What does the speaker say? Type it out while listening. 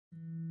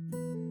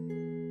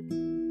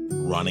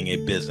running a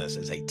business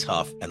is a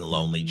tough and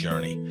lonely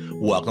journey.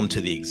 Welcome to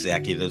the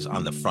Executives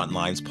on the Front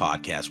Lines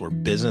podcast, where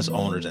business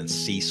owners and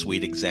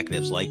C-suite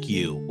executives like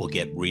you will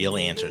get real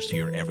answers to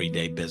your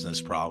everyday business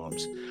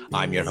problems.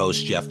 I'm your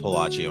host, Jeff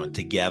Palacio, and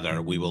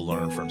together we will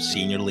learn from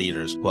senior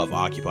leaders who have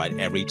occupied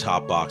every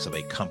top box of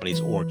a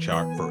company's org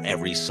chart for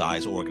every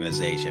size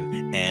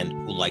organization and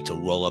who like to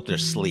roll up their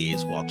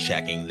sleeves while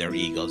checking their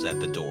egos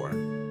at the door.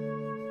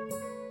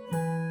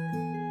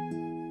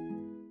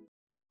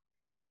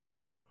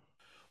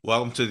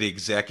 Welcome to the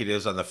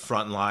Executives on the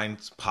Front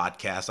Lines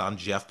podcast. I'm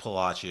Jeff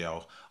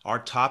Palacio. Our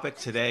topic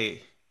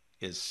today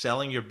is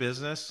selling your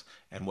business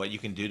and what you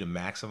can do to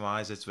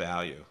maximize its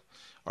value.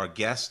 Our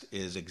guest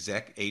is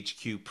Exec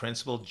HQ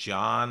Principal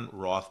John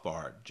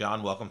Rothbard.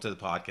 John, welcome to the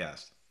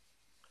podcast.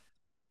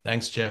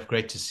 Thanks, Jeff.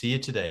 Great to see you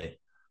today.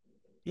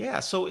 Yeah,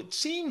 so it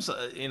seems,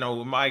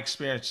 my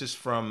experience just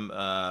from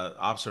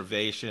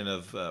observation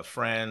of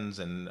friends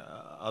and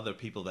other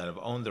people that have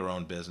owned their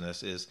own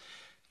business is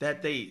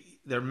that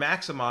they're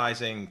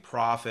maximizing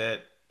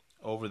profit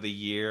over the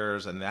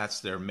years, and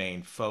that's their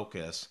main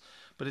focus.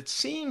 But it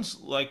seems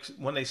like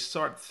when they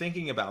start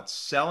thinking about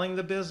selling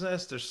the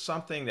business, there's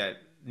something that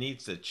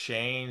needs to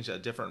change, a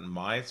different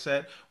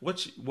mindset.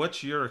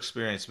 What's your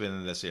experience been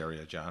in this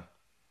area, John?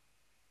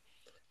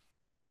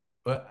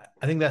 Well,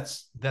 I think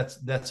that's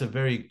a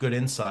very good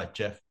insight,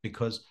 Jeff,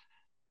 because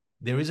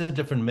there is a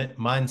different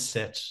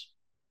mindset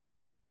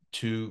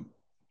to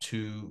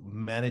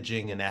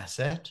managing an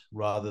asset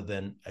rather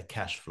than a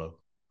cash flow.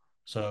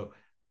 So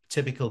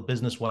typical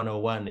business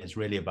 101 is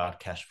really about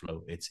cash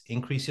flow. It's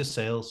increase your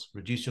sales,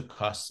 reduce your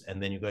costs, and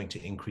then you're going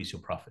to increase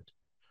your profit.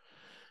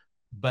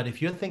 But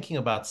if you're thinking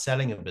about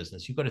selling a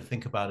business, you've got to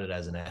think about it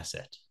as an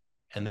asset.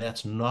 And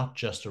that's not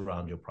just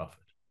around your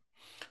profit.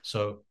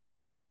 So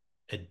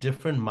a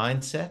different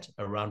mindset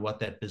around what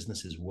that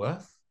business is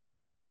worth.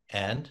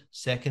 And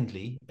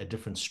secondly, a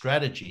different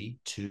strategy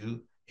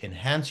to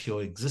enhance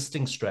your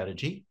existing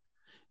strategy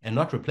and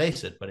not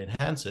replace it, but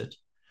enhance it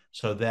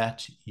so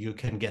that you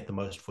can get the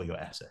most for your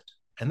asset.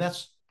 And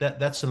that's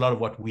a lot of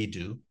what we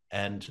do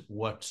and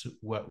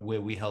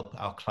where we help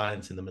our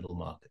clients in the middle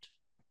market.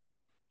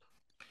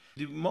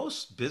 Do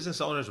most business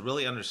owners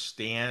really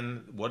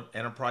understand what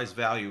enterprise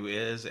value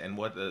is and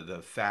what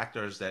the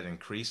factors that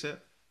increase it?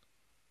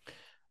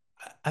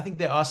 I think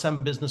there are some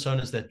business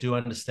owners that do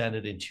understand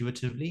it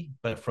intuitively,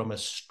 but from a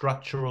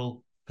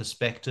structural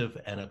perspective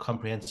and a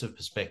comprehensive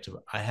perspective,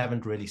 I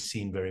haven't really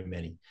seen very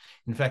many.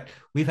 In fact,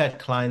 we've had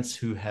clients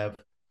who have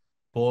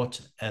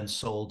bought and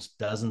sold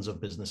dozens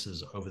of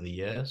businesses over the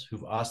years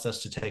who've asked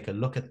us to take a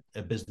look at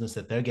a business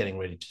that they're getting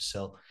ready to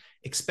sell,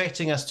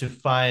 expecting us to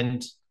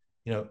find,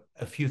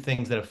 a few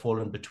things that have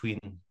fallen between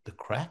the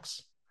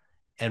cracks.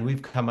 And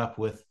we've come up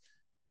with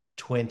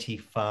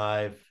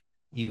 25,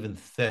 even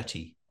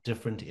 30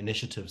 different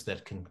initiatives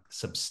that can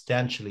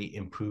substantially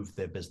improve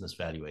their business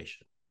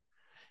valuation.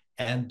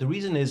 And the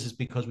reason is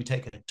because we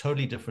take a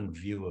totally different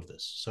view of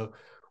this. So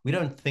we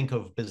don't think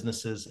of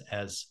businesses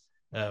as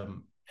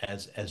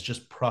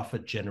just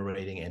profit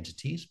generating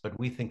entities, but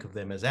we think of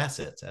them as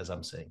assets, as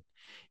I'm saying.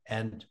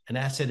 And an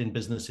asset in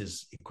business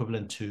is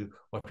equivalent to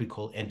what we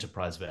call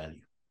enterprise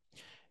value.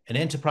 An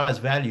enterprise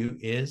value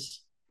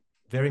is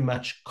very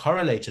much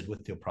correlated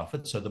with your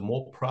profit. So the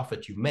more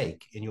profit you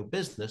make in your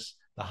business,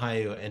 the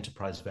higher your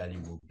enterprise value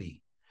will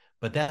be.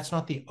 But that's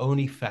not the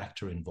only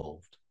factor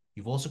involved.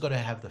 You've also got to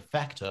have the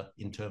factor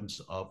in terms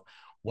of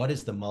what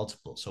is the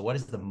multiple. So what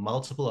is the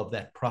multiple of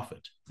that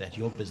profit that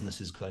your business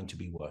is going to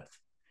be worth?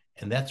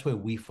 And that's where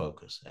we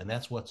focus. And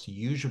that's what's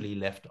usually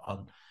left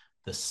on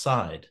the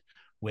side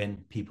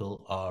when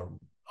people are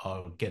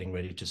getting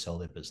ready to sell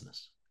their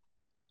business.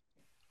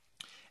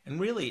 And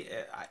really,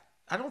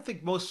 I don't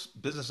think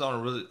most business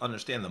owners really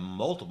understand the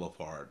multiple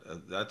part.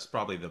 That's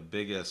probably the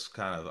biggest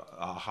kind of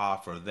aha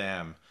for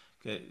them.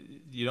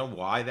 You know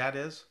why that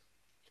is?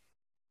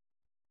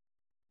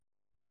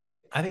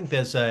 I think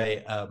there's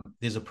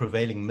a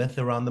prevailing myth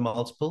around the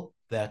multiple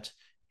that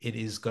it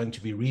is going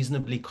to be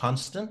reasonably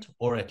constant,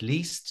 or at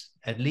least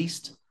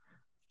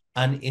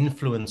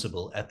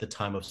uninfluenceable at the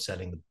time of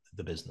selling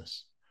the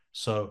business.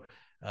 So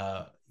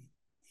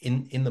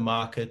in the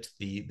market,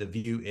 the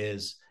view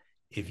is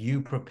if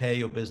you prepare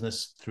your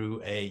business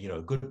through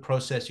a good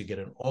process, you get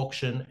an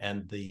auction,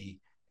 and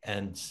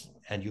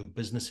your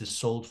business is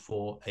sold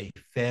for a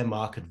fair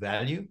market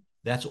value.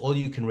 That's all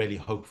you can really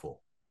hope for.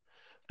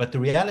 But the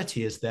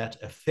reality is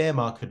that a fair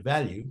market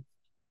value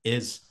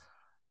is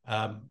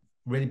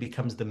really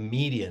becomes the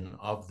median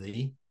of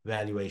the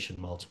valuation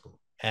multiple.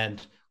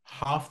 And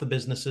half the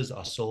businesses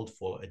are sold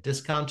for a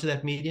discount to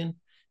that median,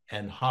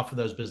 and half of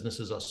those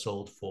businesses are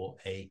sold for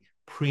a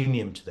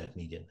premium to that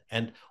median.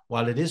 And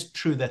while it is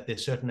true that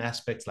there's certain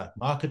aspects like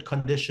market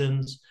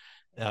conditions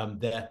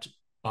that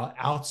are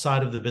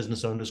outside of the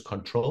business owner's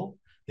control,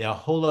 there are a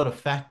whole lot of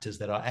factors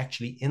that are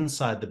actually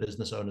inside the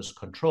business owner's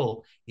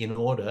control in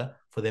order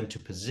for them to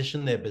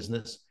position their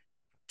business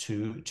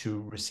to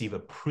receive a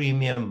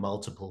premium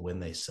multiple when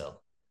they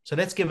sell. So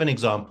let's give an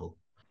example.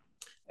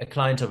 A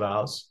client of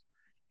ours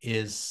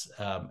is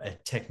a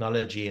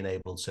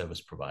technology-enabled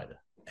service provider.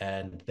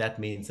 And that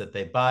means that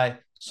they buy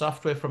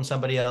software from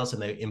somebody else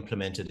and they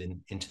implement it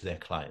into their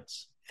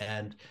clients.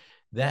 And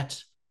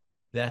that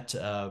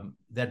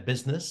that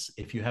business,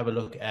 if you have a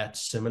look at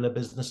similar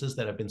businesses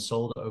that have been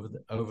sold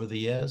over the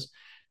years,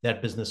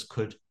 that business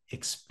could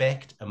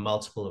expect a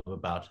multiple of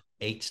about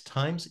 8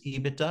 times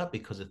EBITDA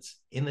because it's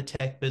in the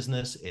tech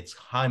business, it's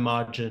high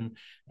margin,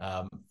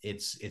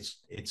 it's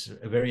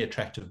a very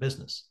attractive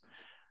business.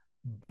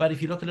 But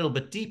if you look a little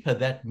bit deeper,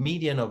 that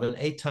median of an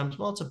 8 times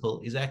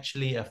multiple is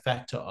actually a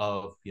factor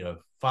of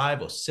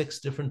 5 or 6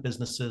 different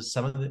businesses,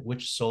 some of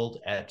which sold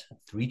at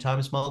 3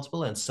 times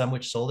multiple and some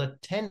which sold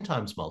at 10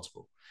 times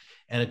multiple.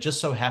 And it just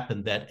so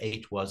happened that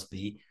 8 was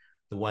the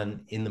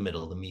one in the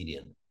middle, the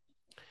median.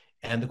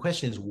 And the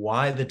question is,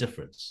 why the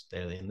difference?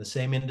 They're in the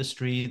same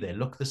industry, they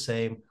look the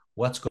same.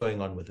 What's going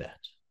on with that?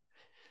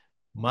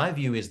 My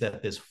view is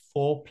that there's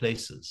 4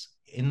 places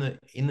in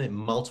the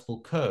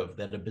multiple curve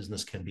that a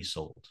business can be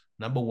sold.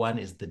 Number one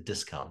is the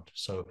discount.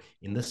 So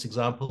in this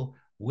example,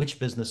 which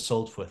business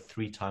sold for a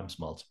 3 times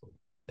multiple?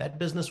 That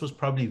business was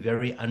probably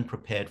very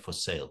unprepared for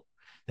sale.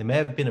 They may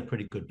have been a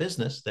pretty good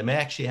business. They may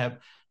actually have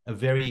a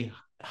very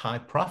high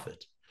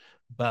profit,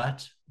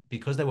 but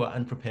because they were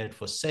unprepared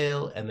for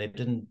sale and they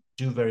didn't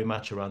do very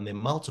much around their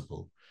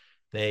multiple,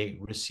 they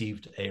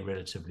received a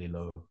relatively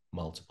low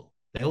multiple.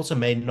 They also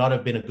may not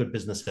have been a good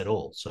business at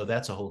all. So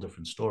that's a whole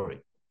different story.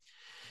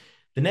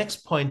 The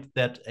next point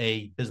that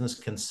a business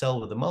can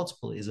sell with a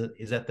multiple is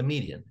at the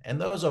median.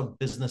 And those are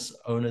business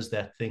owners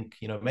that think,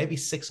 maybe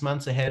 6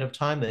 months ahead of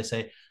time, they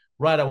say,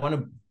 right, I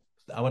want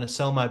to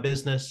sell my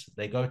business.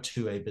 They go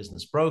to a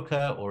business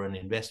broker or an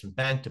investment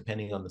bank,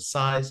 depending on the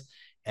size,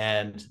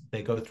 and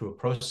they go through a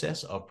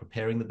process of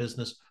preparing the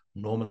business,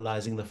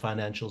 normalizing the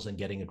financials and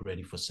getting it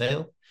ready for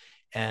sale.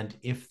 And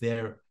if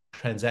their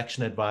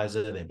transaction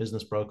advisor, their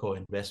business broker or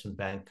investment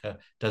banker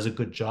does a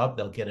good job,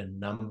 they'll get a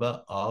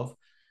number of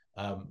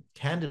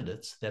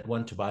candidates that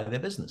want to buy their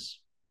business.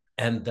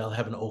 And they'll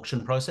have an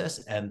auction process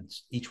and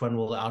each one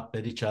will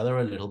outbid each other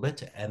a little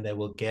bit and they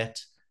will get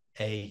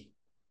a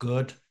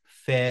good,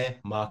 fair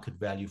market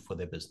value for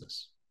their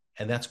business.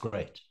 And that's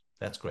great.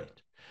 That's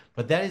great.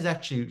 But that is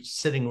actually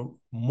sitting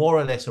more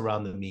or less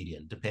around the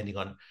median, depending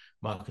on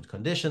market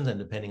conditions and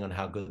depending on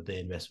how good the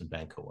investment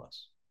banker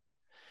was.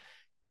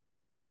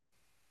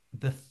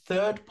 The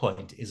third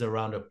point is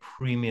around a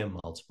premium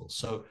multiple.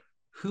 So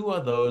who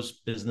are those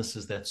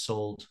businesses that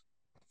sold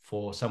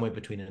for somewhere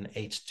between an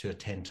 8 to a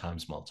 10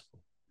 times multiple?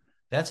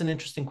 That's an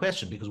interesting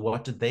question because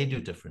what did they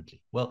do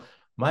differently? Well,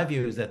 my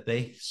view is that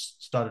they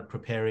started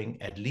preparing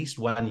at least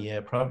 1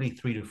 year, probably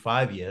 3 to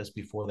 5 years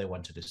before they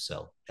wanted to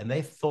sell. And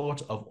they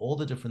thought of all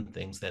the different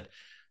things that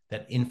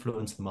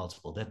influence the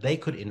multiple, that they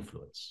could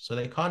influence. So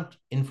they can't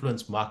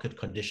influence market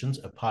conditions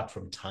apart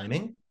from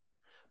timing,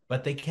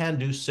 but they can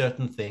do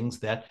certain things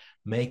that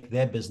make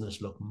their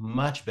business look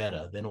much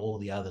better than all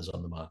the others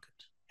on the market.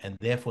 And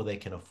therefore they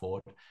can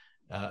afford,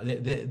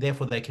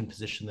 therefore they can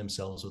position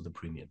themselves with a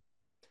premium.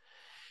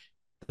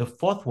 The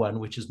fourth one,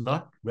 which is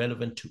not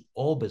relevant to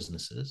all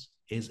businesses,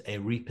 is a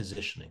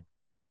repositioning.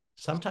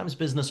 Sometimes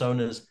business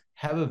owners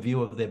have a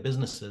view of their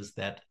businesses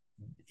that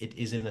it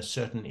is in a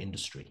certain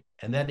industry,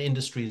 and that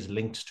industry is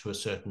linked to a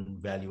certain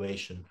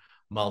valuation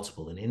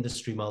multiple, an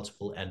industry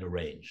multiple, and a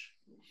range.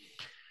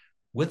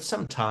 With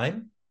some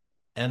time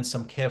and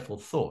some careful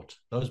thought,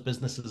 those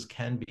businesses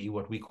can be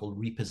what we call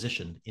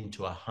repositioned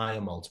into a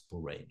higher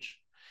multiple range.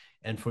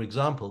 And for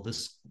example,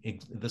 this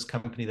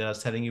company that I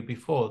was telling you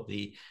before,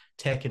 the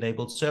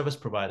tech-enabled service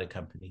provider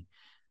company,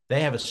 they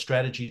have a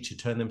strategy to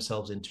turn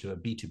themselves into a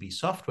B2B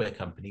software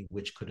company,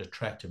 which could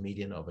attract a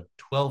median of a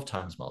 12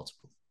 times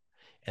multiple.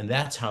 And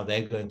that's how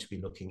they're going to be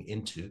looking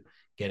into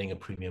getting a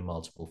premium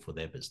multiple for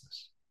their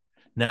business.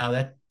 Now,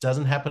 that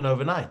doesn't happen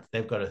overnight.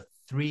 They've got a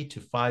 3 to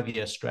 5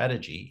 year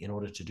strategy in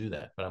order to do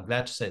that. But I'm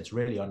glad to say it's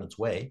really on its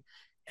way,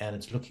 and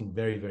it's looking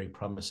very, very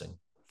promising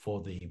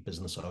for the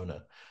business owner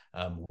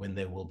when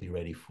they will be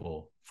ready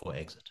for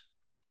exit.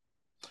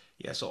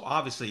 Yeah, so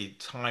obviously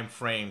time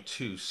frame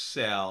to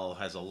sell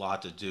has a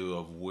lot to do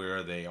of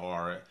where they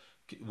are,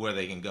 where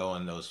they can go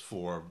in those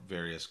 4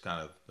 various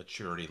kind of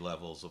maturity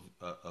levels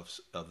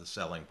of the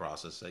selling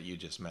process that you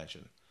just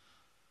mentioned.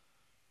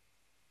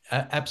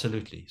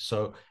 Absolutely.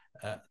 So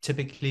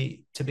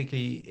typically,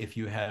 if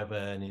you have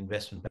an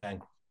investment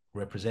bank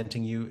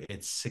representing you,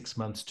 it's 6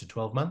 months to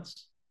 12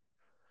 months.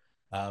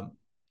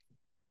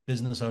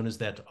 Business owners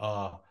that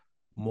are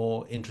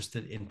more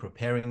interested in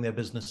preparing their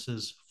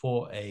businesses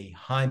for a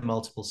high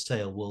multiple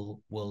sale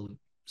will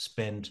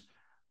spend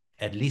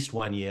at least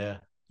 1 year,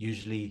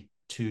 usually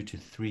 2 to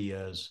 3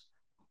 years,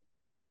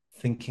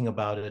 thinking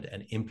about it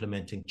and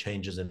implementing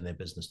changes in their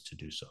business to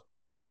do so.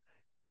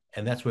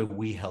 And that's where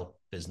we help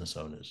business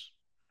owners.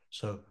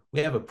 So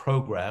we have a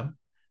program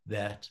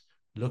that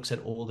looks at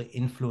all the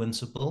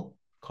influenceable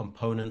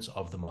components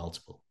of the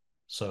multiple.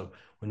 So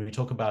when we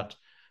talk about,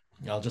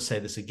 I'll just say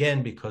this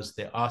again, because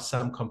there are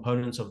some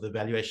components of the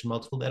valuation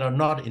multiple that are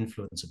not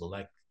influenceable,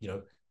 like,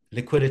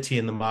 liquidity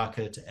in the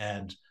market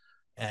and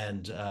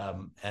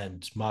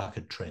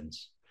market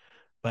trends.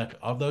 But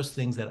of those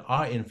things that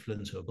are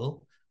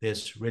influenceable,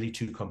 there's really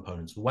two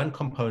components. One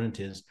component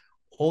is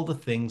all the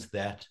things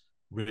that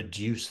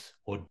reduce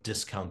or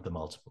discount the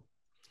multiple.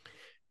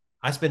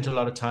 I spent a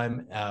lot of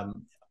time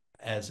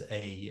as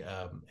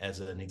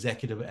an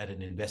executive at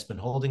an investment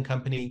holding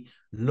company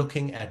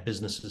looking at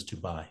businesses to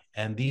buy.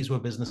 And these were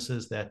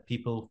businesses that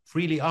people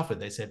freely offered.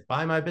 They said,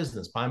 buy my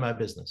business, buy my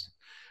business.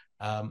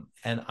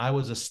 And I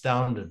was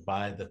astounded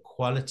by the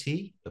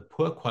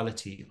poor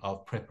quality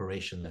of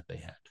preparation that they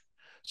had.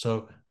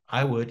 So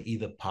I would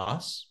either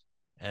pass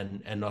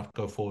and not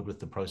go forward with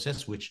the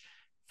process, which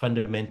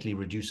fundamentally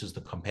reduces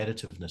the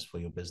competitiveness for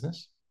your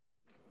business.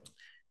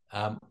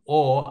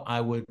 Or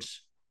I would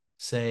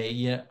say,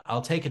 yeah,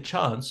 I'll take a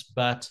chance,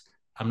 but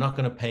I'm not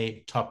going to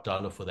pay top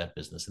dollar for that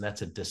business. And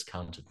that's a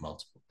discounted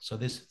multiple. So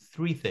there's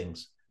three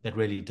things that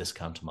really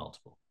discount a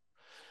multiple.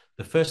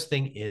 The first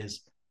thing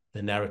is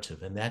the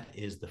narrative, and that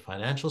is the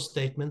financial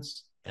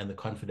statements and the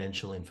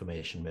confidential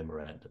information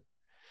memorandum.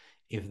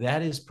 If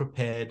that is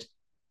prepared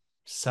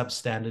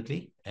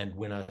substandardly, and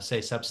when I say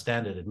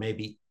substandard, it may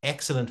be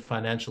excellent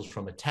financials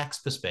from a tax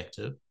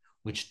perspective,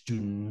 which do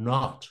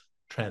not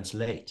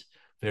translate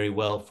very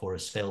well for a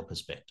sale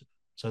perspective.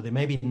 So there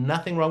may be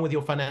nothing wrong with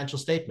your financial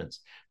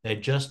statements. They're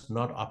just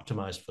not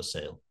optimized for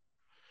sale.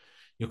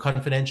 Your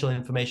confidential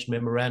information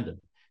memorandum,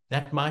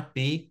 that might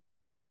be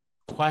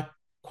quite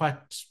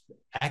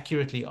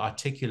accurately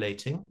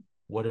articulating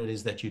what it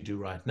is that you do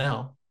right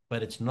now,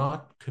 but it's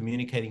not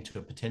communicating to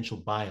a potential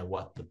buyer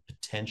what the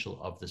potential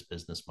of this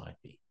business might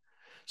be.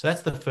 So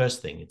that's the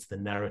first thing. It's the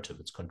narrative.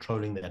 It's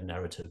controlling that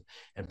narrative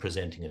and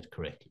presenting it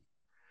correctly.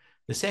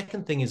 The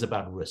second thing is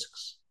about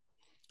risks.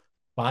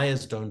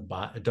 Buyers don't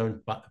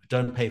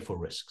pay for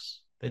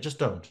risks. They just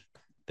don't.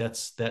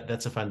 That's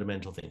a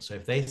fundamental thing. So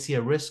if they see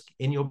a risk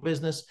in your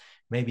business,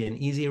 maybe an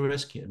easy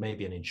risk, it may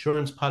be an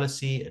insurance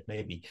policy, it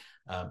may be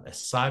a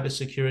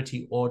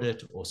cybersecurity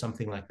audit or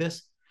something like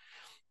this,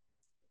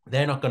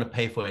 they're not going to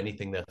pay for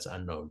anything that's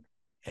unknown.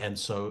 And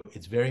so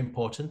it's very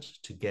important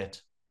to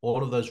get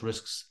all of those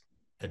risks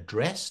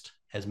addressed,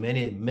 as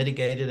many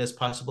mitigated as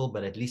possible,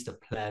 but at least a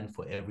plan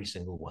for every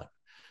single one,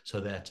 so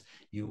that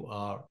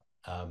you're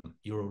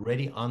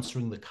already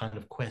answering the kind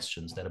of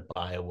questions that a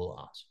buyer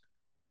will ask.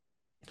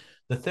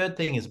 The third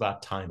thing is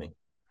about timing.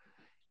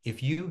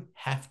 If you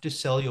have to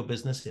sell your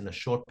business in a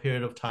short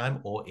period of time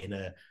or in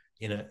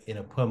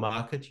a poor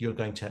market, you're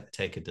going to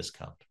take a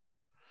discount.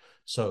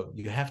 So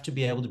you have to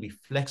be able to be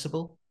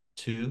flexible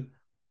to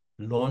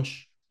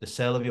launch the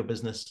sale of your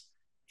business,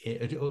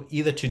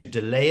 either to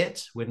delay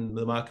it when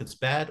the market's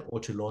bad or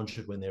to launch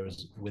it when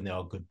there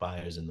are good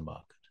buyers in the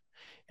market.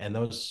 And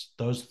those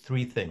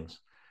three things,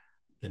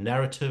 the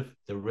narrative,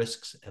 the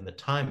risks, and the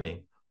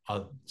timing,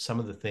 are some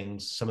of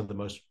the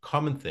most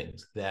common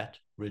things that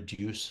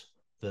reduce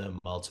the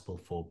multiple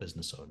for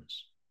business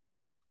owners.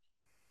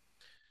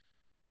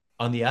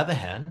 On the other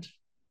hand,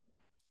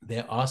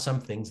 there are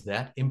some things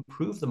that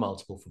improve the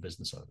multiple for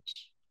business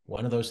owners.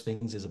 One of those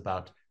things is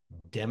about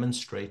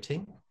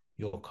demonstrating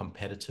your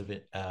competitive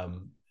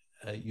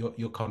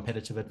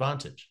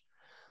advantage.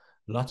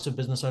 Lots of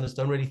business owners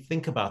don't really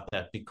think about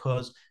that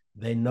because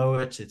they know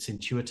it's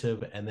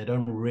intuitive, and they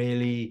don't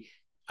really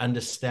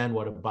understand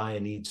what a buyer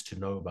needs to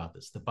know about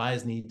this. The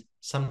buyers need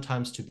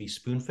sometimes to be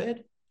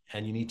spoon-fed,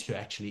 and you need to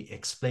actually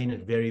explain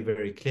it very,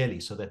 very clearly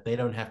so that they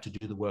don't have to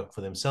do the work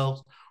for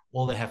themselves.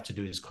 All they have to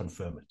do is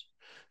confirm it.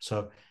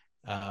 So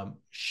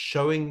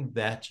showing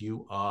that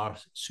you are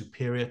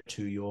superior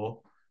to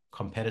your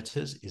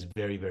competitors is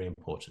very, very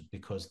important,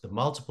 because the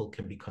multiple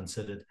can be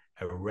considered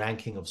a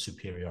ranking of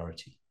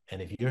superiority.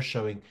 And if you're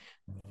showing,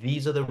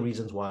 these are the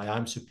reasons why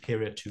I'm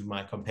superior to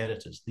my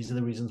competitors, these are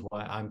the reasons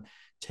why I'm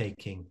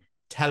taking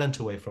talent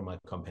away from my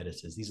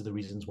competitors, these are the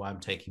reasons why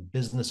I'm taking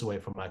business away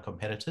from my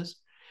competitors,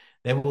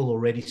 they will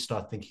already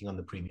start thinking on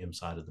the premium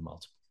side of the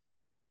multiple.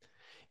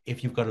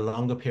 If you've got a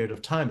longer period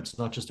of time, it's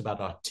not just about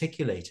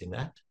articulating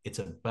that, it's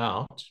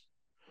about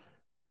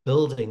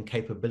building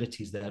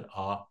capabilities that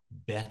are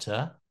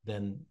better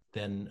than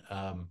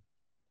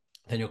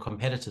your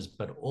competitors,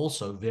 but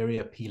also very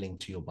appealing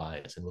to your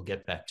buyers. And we'll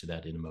get back to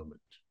that in a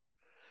moment.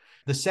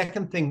 The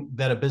second thing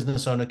that a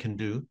business owner can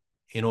do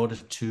in order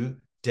to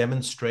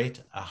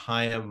demonstrate a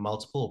higher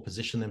multiple or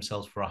position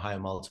themselves for a higher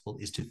multiple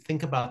is to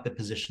think about the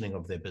positioning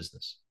of their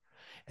business.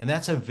 And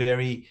that's a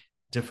very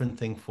different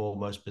thing for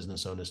most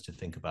business owners to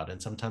think about.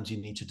 And sometimes you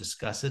need to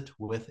discuss it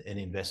with an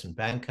investment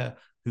banker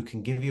who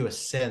can give you a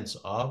sense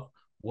of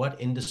what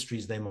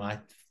industries they might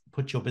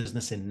put your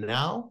business in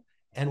now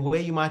and where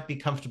you might be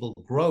comfortable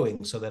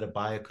growing so that a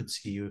buyer could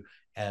see you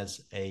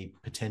as a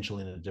potential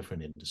in a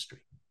different industry.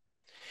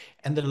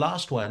 And the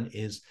last one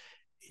is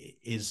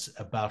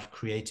about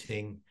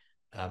creating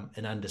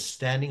an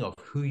understanding of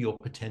who your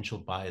potential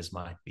buyers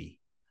might be.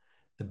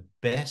 The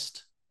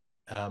best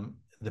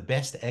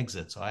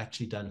exits are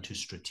actually done to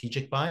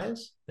strategic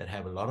buyers that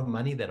have a lot of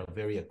money, that are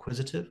very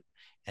acquisitive,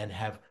 and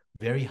have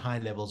very high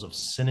levels of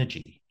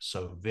synergy.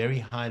 So very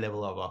high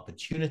level of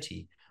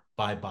opportunity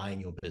by buying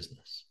your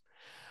business.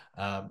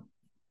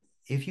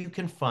 If you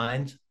can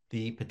find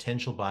the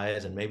potential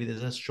buyers, and maybe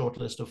there's a short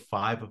list of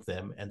 5 of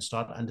them, and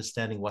start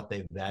understanding what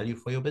they value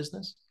for your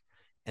business,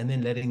 and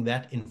then letting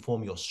that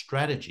inform your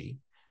strategy,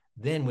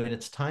 then when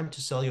it's time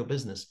to sell your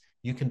business,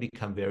 you can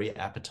become very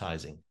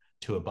appetizing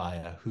to a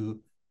buyer who,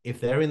 if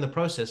they're in the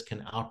process,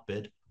 can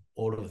outbid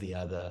all of the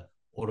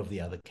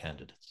other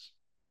candidates.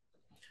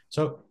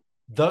 So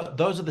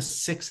those are the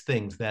 6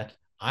 things that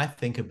I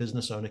think a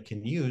business owner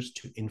can use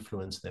to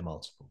influence their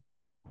multiple.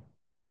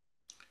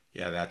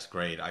 Yeah, that's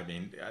great. I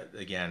mean,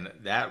 again,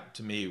 that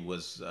to me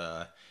was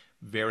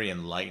very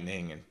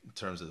enlightening in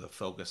terms of the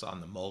focus on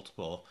the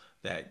multiple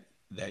that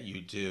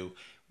you do.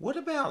 What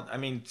about, I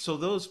mean, so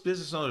those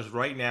business owners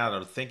right now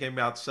that are thinking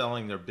about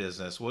selling their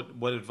business,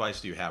 what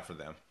advice do you have for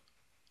them?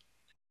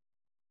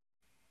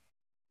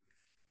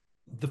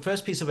 The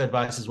first piece of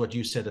advice is what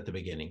you said at the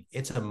beginning.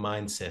 It's a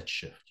mindset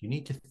shift. You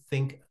need to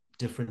think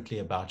differently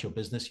about your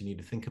business. You need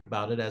to think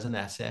about it as an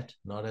asset,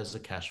 not as a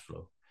cash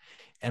flow.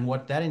 And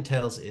what that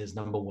entails is,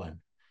 number 1,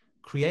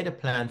 create a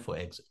plan for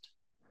exit,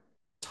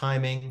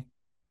 timing,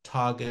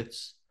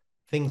 targets,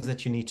 things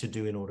that you need to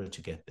do in order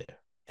to get there.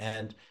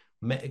 And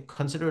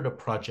consider it a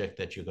project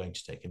that you're going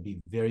to take, and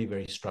be very,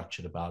 very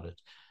structured about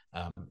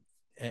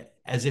it,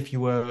 as if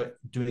you were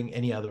doing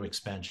any other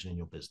expansion in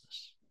your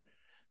business.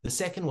 The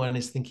second one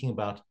is thinking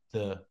about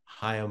the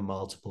higher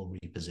multiple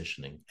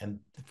repositioning. And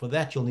for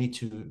that, you'll need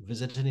to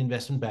visit an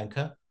investment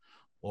banker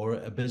or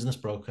a business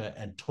broker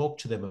and talk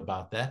to them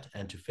about that,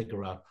 and to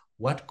figure out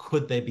what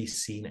could they be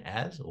seen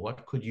as, or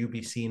what could you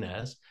be seen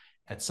as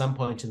at some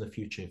point in the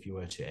future if you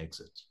were to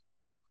exit.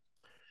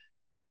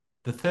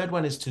 The third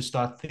one is to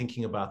start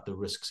thinking about the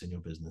risks in your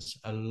business.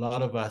 A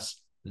lot of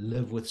us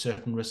live with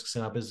certain risks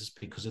in our business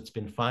because it's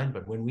been fine,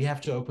 but when we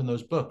have to open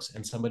those books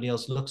and somebody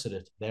else looks at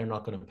it, they're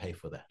not going to pay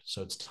for that.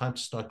 So it's time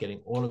to start getting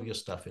all of your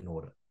stuff in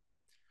order.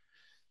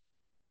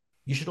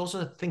 You should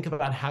also think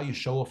about how you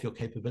show off your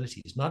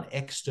capabilities, not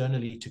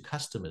externally to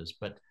customers,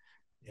 but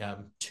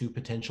to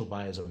potential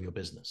buyers of your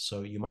business.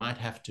 So you might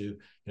have to,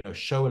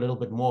 show a little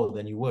bit more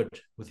than you would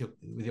with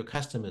your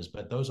customers,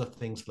 but those are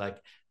things like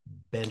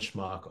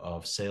benchmark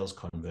of sales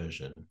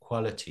conversion,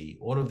 quality,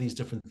 all of these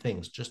different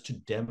things, just to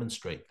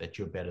demonstrate that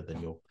you're better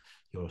than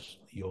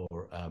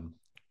your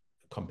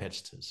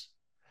competitors.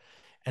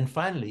 And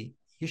finally,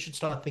 you should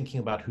start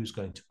thinking about who's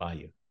going to buy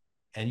you,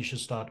 and you should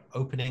start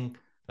opening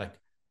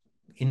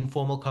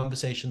informal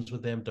conversations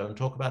with them. Don't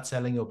talk about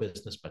selling your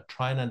business, but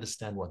try and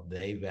understand what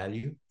they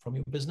value from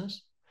your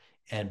business,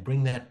 and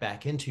bring that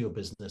back into your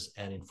business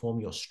and inform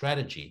your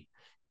strategy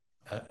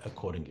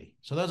accordingly.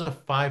 So those are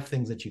 5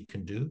 things that you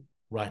can do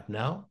right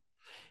now.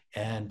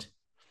 And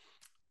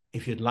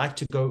if you'd like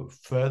to go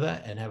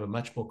further and have a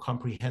much more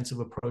comprehensive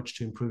approach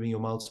to improving your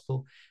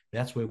multiple,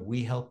 that's where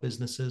we help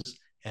businesses.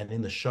 And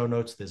in the show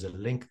notes, there's a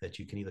link that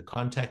you can either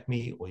contact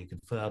me, or you can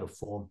fill out a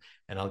form,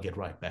 and I'll get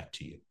right back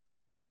to you.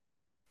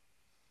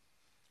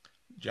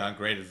 John,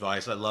 great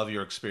advice. I love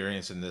your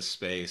experience in this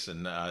space,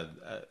 and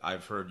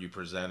I've heard you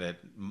present it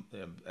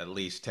at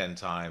least 10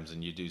 times,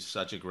 and you do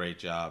such a great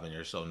job, and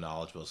you're so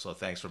knowledgeable. So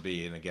thanks for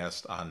being a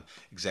guest on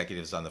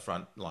Executives on the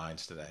Front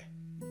Lines today.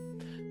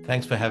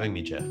 Thanks for having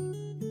me, Jeff.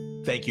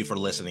 Thank you for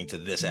listening to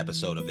this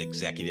episode of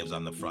Executives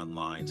on the Front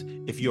Lines.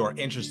 If you are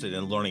interested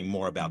in learning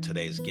more about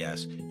today's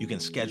guest, you can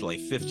schedule a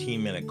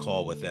 15-minute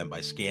call with them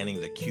by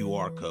scanning the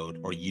QR code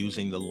or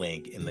using the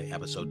link in the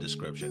episode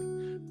description.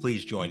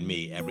 Please join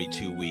me every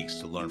 2 weeks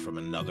to learn from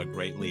another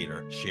great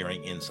leader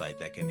sharing insight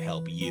that can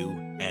help you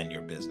and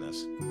your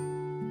business.